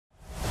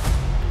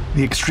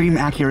The Extreme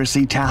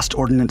Accuracy Tasked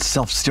Ordnance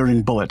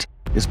self-steering bullet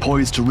is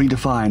poised to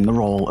redefine the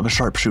role of a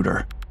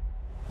sharpshooter.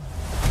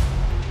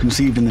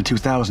 Conceived in the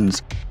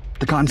 2000s,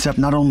 the concept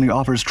not only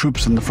offers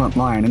troops in the front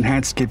line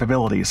enhanced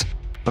capabilities,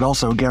 but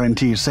also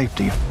guarantees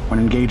safety when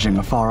engaging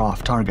a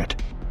far-off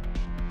target.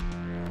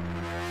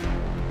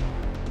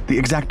 The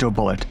EXACTO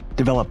bullet,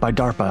 developed by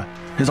DARPA,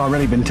 has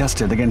already been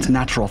tested against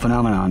natural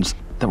phenomenons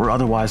that were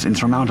otherwise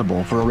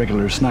insurmountable for a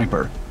regular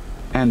sniper,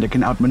 and it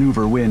can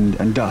outmaneuver wind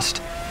and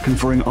dust,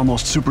 conferring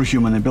almost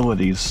superhuman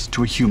abilities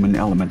to a human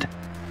element.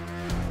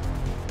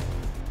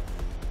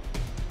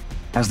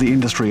 As the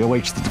industry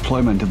awaits the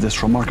deployment of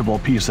this remarkable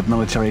piece of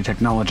military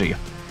technology,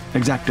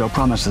 EXACTO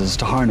promises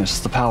to harness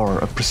the power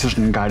of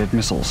precision-guided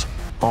missiles,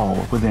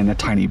 all within a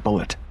tiny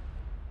bullet.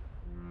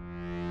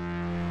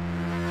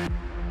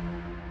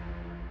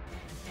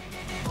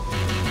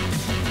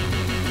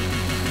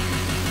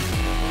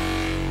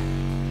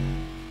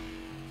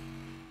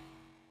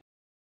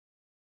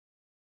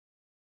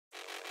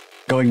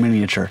 Going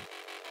miniature.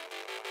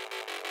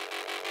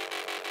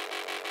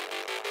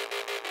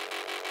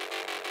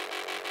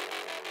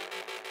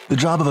 The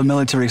job of a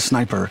military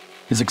sniper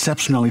is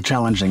exceptionally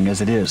challenging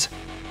as it is,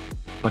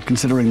 but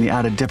considering the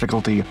added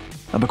difficulty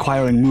of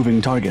acquiring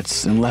moving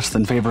targets in less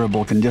than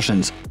favorable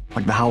conditions,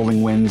 like the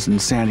howling winds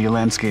and sandy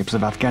landscapes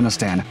of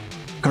Afghanistan,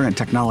 current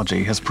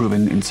technology has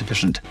proven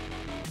insufficient.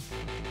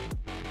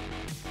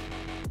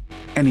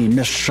 Any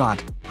missed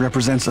shot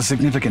represents a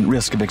significant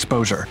risk of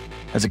exposure,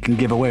 as it can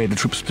give away the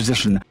troops'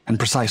 position and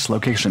precise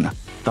location,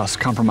 thus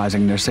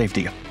compromising their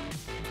safety.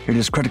 It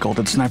is critical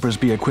that snipers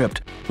be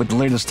equipped with the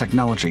latest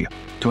technology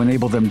to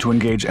enable them to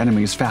engage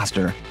enemies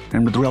faster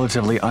and with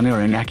relatively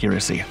unerring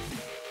accuracy.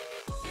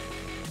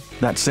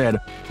 That said,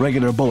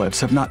 regular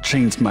bullets have not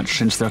changed much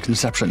since their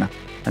conception,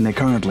 and they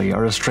currently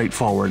are as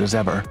straightforward as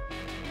ever.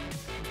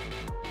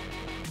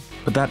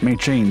 But that may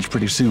change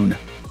pretty soon.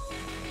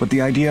 With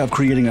the idea of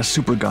creating a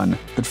supergun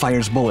that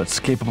fires bullets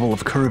capable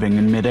of curving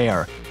in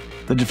mid-air,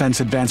 the Defense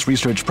Advanced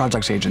Research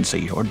Projects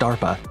Agency, or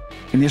DARPA,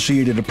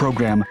 initiated a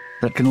program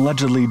that can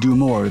allegedly do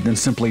more than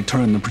simply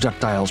turn the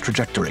projectile's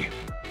trajectory.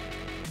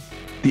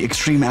 The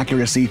Extreme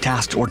Accuracy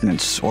Tasked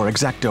Ordnance, or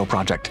EXACTO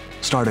project,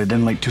 started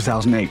in late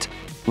 2008,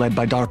 led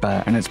by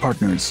DARPA and its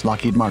partners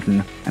Lockheed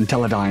Martin and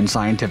Teledyne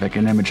Scientific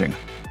and Imaging.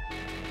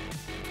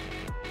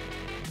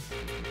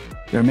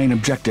 Their main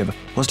objective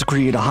was to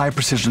create a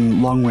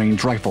high-precision,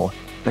 long-range rifle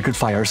that could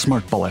fire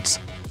smart bullets,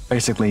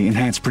 basically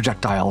enhanced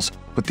projectiles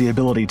with the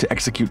ability to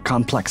execute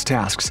complex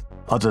tasks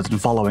other than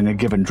following a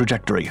given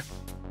trajectory.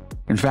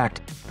 In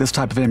fact, this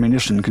type of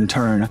ammunition can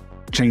turn,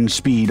 change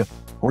speed,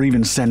 or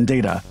even send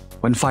data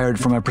when fired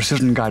from a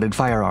precision-guided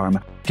firearm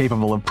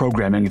capable of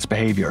programming its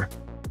behavior.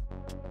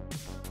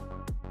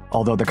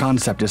 Although the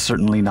concept is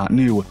certainly not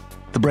new,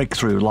 the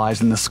breakthrough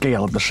lies in the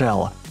scale of the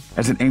shell,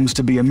 as it aims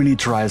to be a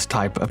miniaturized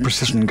type of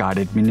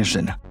precision-guided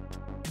munition.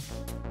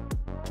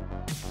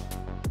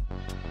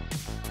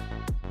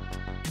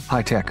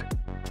 High-tech.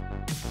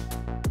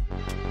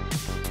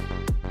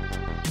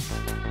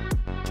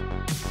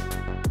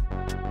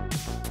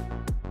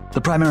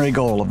 The primary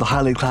goal of the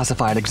highly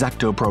classified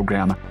EXACTO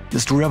program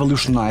is to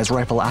revolutionize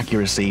rifle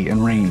accuracy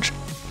and range.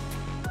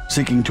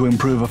 Seeking to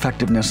improve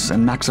effectiveness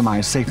and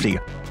maximize safety,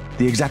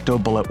 the EXACTO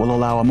bullet will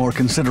allow a more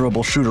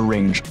considerable shooter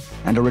range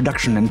and a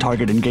reduction in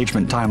target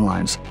engagement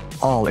timelines,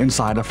 all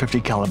inside a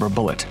 .50 caliber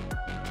bullet.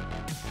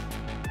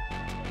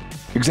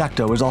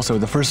 EXACTO is also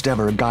the first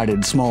ever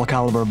guided small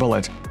caliber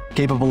bullet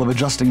capable of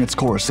adjusting its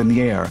course in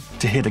the air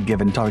to hit a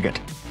given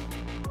target.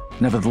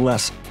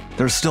 Nevertheless,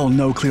 there is still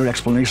no clear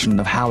explanation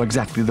of how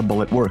exactly the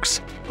bullet works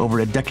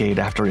over a decade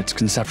after its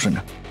conception.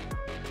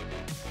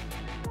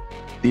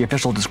 The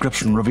official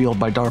description revealed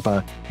by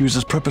DARPA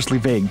uses purposely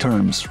vague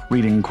terms,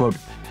 reading, quote,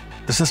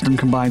 "The system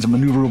combines a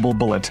maneuverable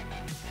bullet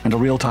and a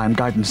real-time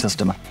guidance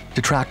system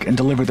to track and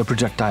deliver the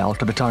projectile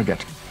to the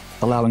target,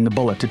 allowing the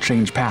bullet to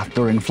change path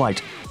during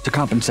flight to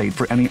compensate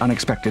for any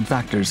unexpected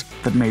factors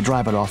that may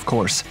drive it off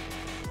course.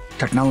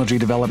 Technology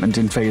development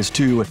in Phase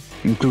 2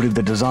 included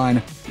the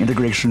design,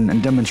 integration,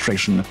 and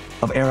demonstration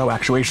of aero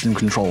actuation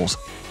controls,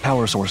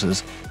 power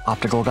sources,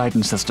 optical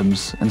guidance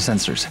systems, and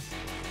sensors."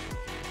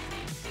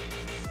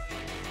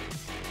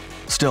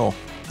 Still,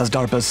 as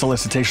DARPA's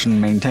solicitation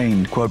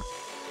maintained, quote,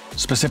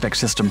 "Specific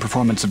system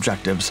performance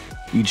objectives,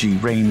 e.g.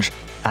 range,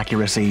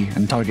 accuracy,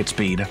 and target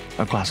speed,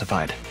 are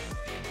classified."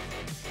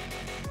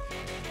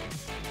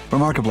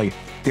 Remarkably,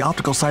 the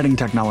optical sighting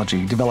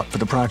technology developed for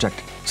the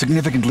project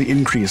significantly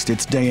increased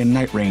its day and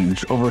night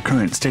range over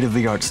current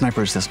state-of-the-art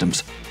sniper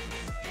systems.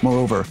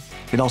 Moreover,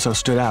 it also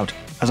stood out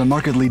as a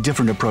markedly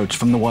different approach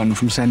from the one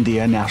from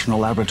Sandia National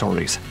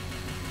Laboratories.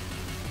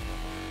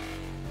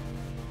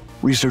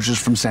 Researchers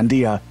from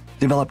Sandia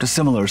developed a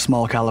similar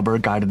small-caliber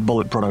guided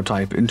bullet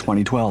prototype in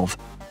 2012.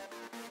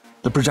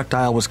 The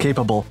projectile was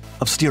capable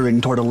of steering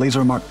toward a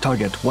laser-marked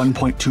target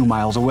 1.2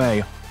 miles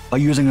away by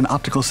using an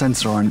optical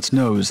sensor on its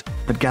nose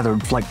that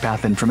gathered flight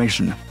path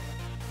information.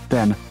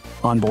 Then,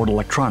 onboard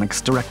electronics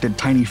directed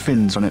tiny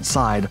fins on its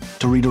side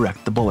to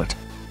redirect the bullet.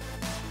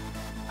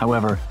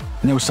 However,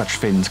 no such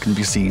fins can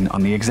be seen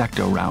on the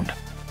EXACTO round.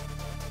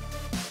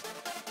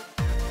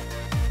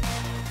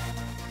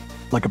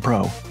 like a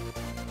pro.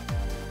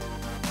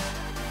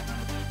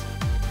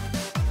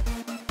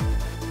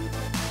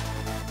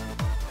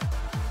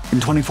 In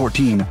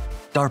 2014,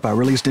 DARPA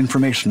released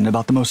information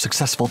about the most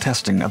successful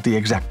testing of the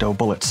EXACTO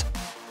bullets.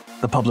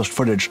 The published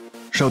footage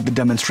showed the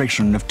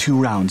demonstration of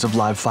 2 rounds of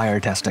live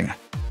fire testing.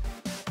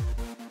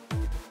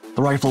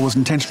 The rifle was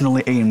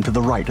intentionally aimed to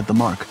the right of the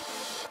mark.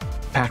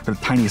 Packed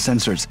with tiny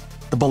sensors,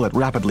 the bullet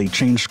rapidly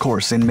changed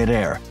course in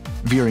midair,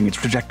 veering its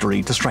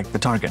trajectory to strike the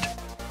target.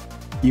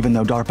 Even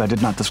though DARPA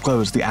did not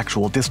disclose the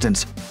actual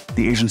distance,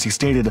 the agency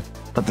stated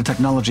that the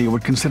technology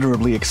would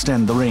considerably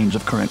extend the range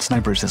of current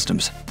sniper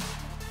systems.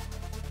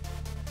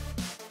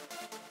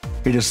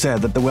 It is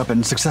said that the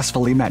weapon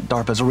successfully met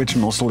DARPA's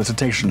original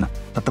solicitation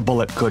that the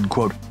bullet could,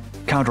 quote,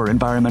 counter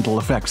environmental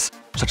effects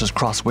such as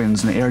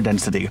crosswinds and air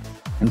density,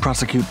 and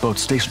prosecute both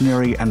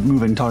stationary and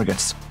moving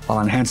targets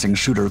while enhancing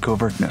shooter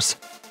covertness.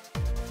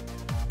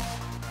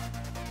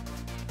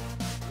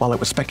 While it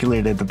was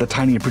speculated that the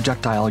tiny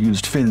projectile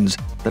used fins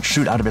that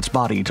shoot out of its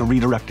body to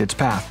redirect its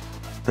path,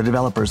 the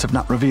developers have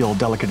not revealed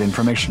delicate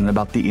information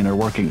about the inner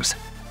workings.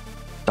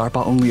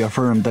 DARPA only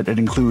affirmed that it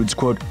includes,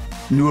 quote,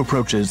 new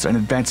approaches and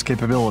advanced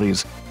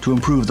capabilities to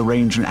improve the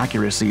range and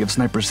accuracy of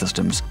sniper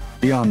systems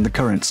beyond the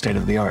current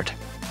state-of-the-art.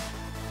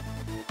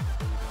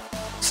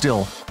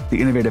 Still, the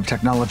innovative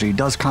technology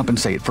does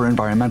compensate for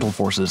environmental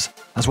forces,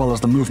 as well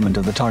as the movement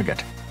of the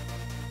target.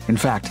 In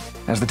fact,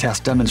 as the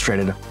test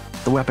demonstrated,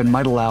 the weapon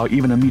might allow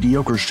even a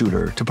mediocre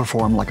shooter to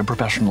perform like a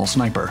professional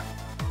sniper,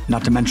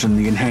 not to mention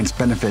the enhanced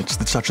benefits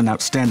that such an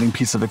outstanding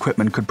piece of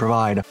equipment could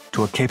provide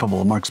to a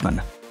capable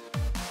marksman.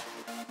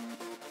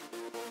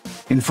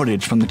 In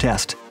footage from the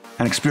test,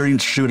 an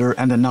experienced shooter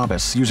and a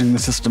novice using the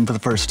system for the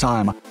first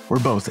time were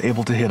both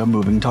able to hit a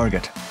moving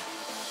target.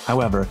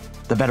 However,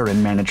 the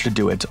veteran managed to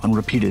do it on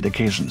repeated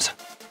occasions.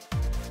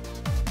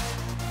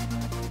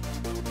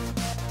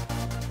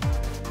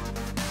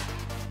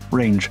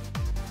 Range.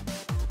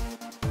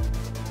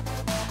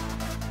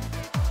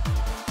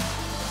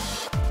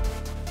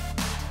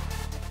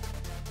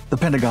 The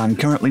Pentagon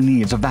currently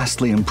needs a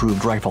vastly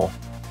improved rifle,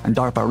 and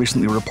DARPA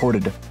recently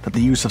reported that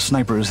the use of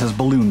snipers has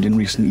ballooned in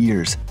recent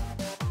years.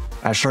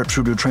 As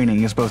sharpshooter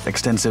training is both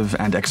extensive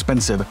and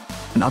expensive,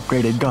 an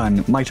upgraded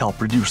gun might help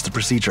reduce the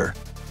procedure.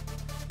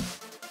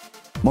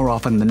 More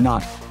often than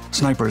not,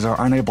 snipers are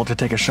unable to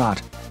take a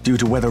shot due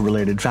to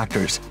weather-related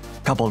factors,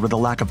 coupled with a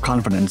lack of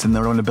confidence in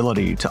their own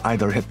ability to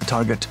either hit the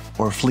target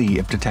or flee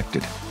if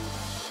detected.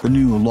 The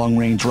new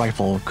long-range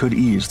rifle could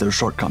ease their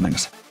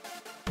shortcomings.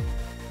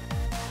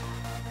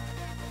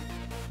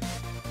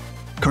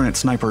 Current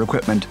sniper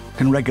equipment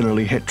can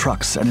regularly hit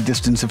trucks at a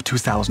distance of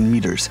 2,000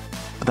 meters,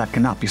 but that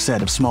cannot be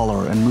said of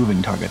smaller and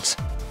moving targets.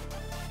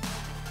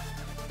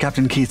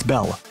 Captain Keith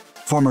Bell,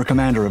 former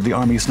commander of the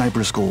Army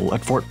Sniper School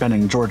at Fort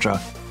Benning,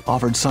 Georgia,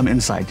 offered some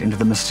insight into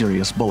the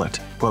mysterious bullet.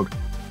 Quote,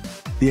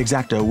 the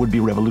EXACTO would be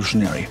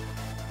revolutionary.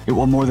 It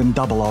will more than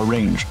double our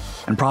range,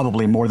 and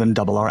probably more than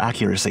double our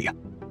accuracy.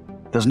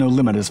 There's no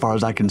limit as far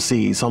as I can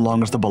see so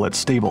long as the bullet's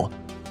stable.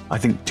 I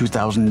think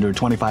 2,000 or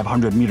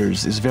 2,500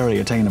 meters is very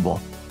attainable.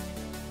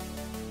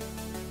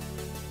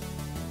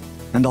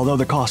 And although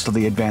the cost of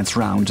the advanced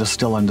rounds is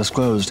still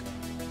undisclosed,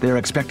 they are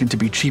expected to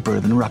be cheaper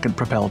than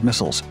rocket-propelled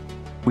missiles,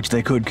 which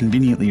they could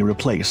conveniently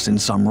replace in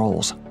some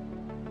roles.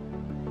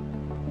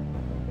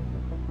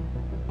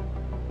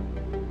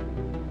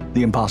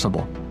 The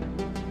impossible.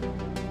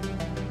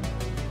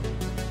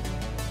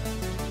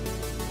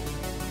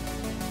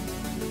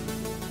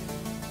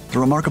 The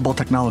remarkable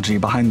technology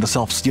behind the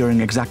self-steering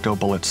EXACTO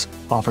bullets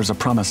offers a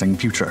promising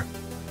future.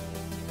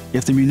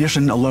 If the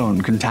munition alone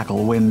can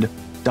tackle wind,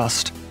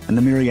 dust, and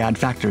the myriad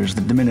factors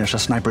that diminish a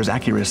sniper's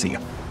accuracy,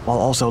 while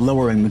also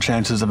lowering the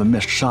chances of a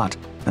missed shot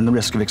and the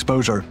risk of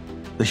exposure,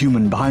 the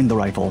human behind the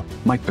rifle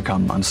might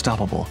become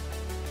unstoppable.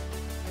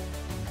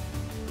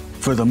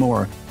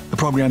 Furthermore, the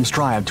program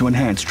strived to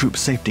enhance troop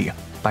safety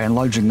by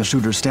enlarging the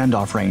shooter's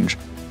standoff range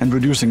and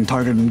reducing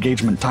target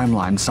engagement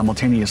timelines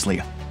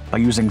simultaneously by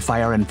using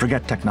fire and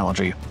forget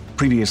technology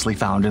previously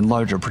found in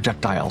larger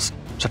projectiles,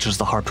 such as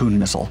the Harpoon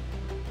missile.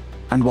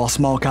 And while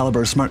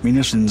small-caliber smart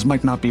munitions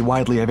might not be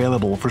widely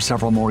available for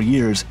several more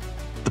years,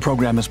 the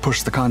program has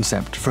pushed the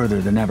concept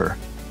further than ever.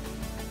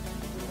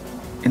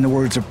 In the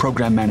words of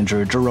program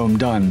manager Jerome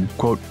Dunn,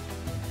 quote,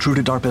 true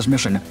to DARPA's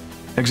mission,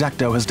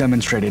 EXACTO has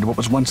demonstrated what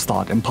was once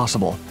thought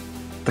impossible,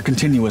 the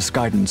continuous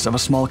guidance of a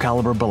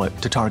small-caliber bullet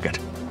to target.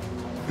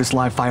 This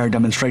live-fire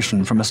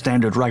demonstration from a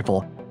standard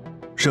rifle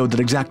showed that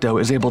EXACTO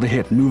is able to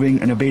hit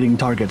moving and evading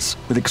targets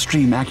with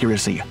extreme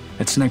accuracy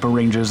at sniper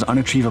ranges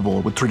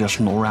unachievable with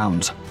traditional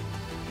rounds.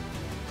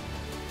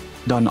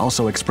 Dunn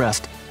also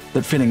expressed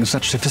that fitting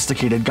such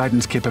sophisticated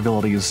guidance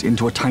capabilities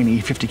into a tiny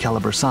 50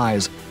 caliber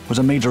size was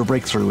a major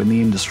breakthrough in the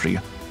industry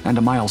and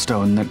a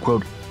milestone that,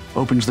 quote,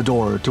 opens the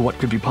door to what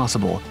could be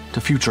possible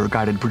to future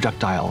guided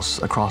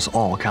projectiles across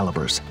all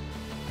calibers.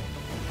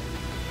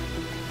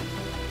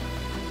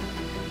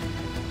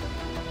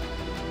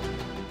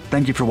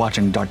 Thank you for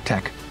watching Dark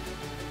Tech.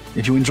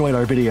 If you enjoyed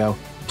our video,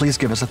 please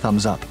give us a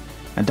thumbs up,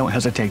 and don't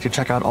hesitate to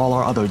check out all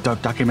our other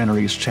Dark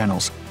Documentaries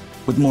channels.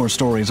 with more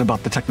stories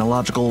about the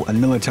technological and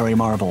military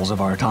marvels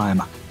of our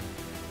time.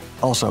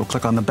 Also,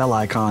 click on the bell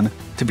icon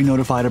to be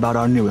notified about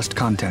our newest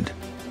content,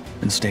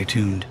 and stay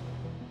tuned.